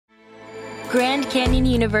Grand Canyon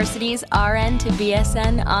University's RN to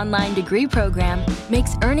BSN online degree program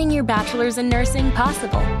makes earning your bachelor's in nursing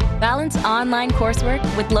possible. Balance online coursework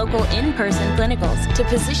with local in-person clinicals to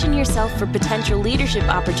position yourself for potential leadership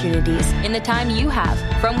opportunities in the time you have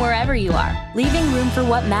from wherever you are, leaving room for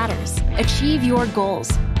what matters. Achieve your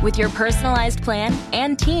goals with your personalized plan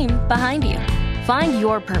and team behind you. Find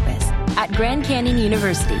your purpose at Grand Canyon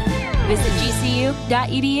University. Visit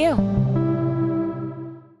gcu.edu.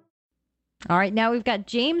 All right, now we've got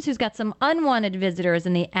James, who's got some unwanted visitors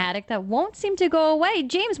in the attic that won't seem to go away.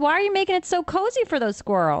 James, why are you making it so cozy for those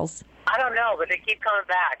squirrels? I don't know, but they keep coming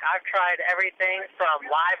back. I've tried everything from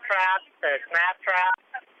live traps to snap traps.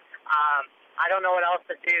 I don't know what else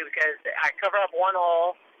to do because I cover up one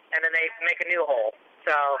hole and then they make a new hole.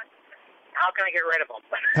 So how can I get rid of them?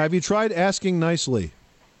 Have you tried asking nicely?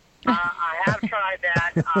 I have tried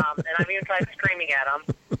that, and I've even tried screaming at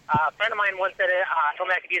them. A friend of mine once said told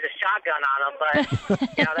me I could use a shotgun on them,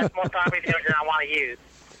 but that's more property damage than I want to use.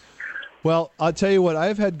 Well, I'll tell you what,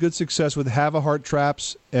 I've had good success with Havahart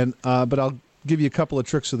traps, and but I'll give you a couple of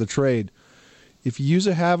tricks of the trade. If you use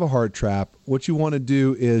a Havahart trap, what you want to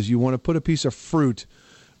do is you want to put a piece of fruit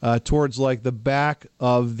towards like the back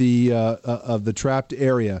of the trapped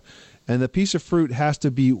area, and the piece of fruit has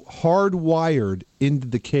to be hardwired into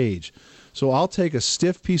the cage. So I'll take a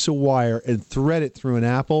stiff piece of wire and thread it through an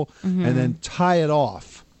apple and then tie it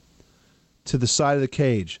off to the side of the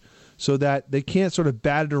cage so that they can't sort of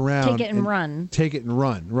bat it around. Take it and run. Take it and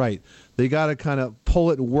run, right. They got to kind of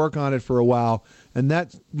pull it and work on it for a while, and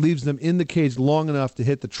that leaves them in the cage long enough to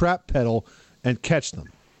hit the trap pedal and catch them.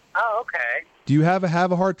 Oh, okay. Do you have a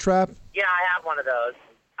Havahart trap? Yeah, I have one of those.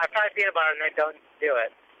 I've tried peanut butter and they don't do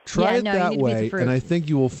it. Try it that way, and I think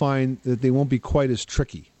you will find that they won't be quite as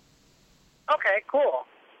tricky. Okay, cool.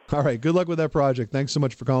 All right, good luck with that project. Thanks so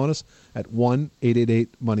much for calling us at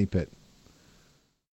 1-888-MONEY-PIT.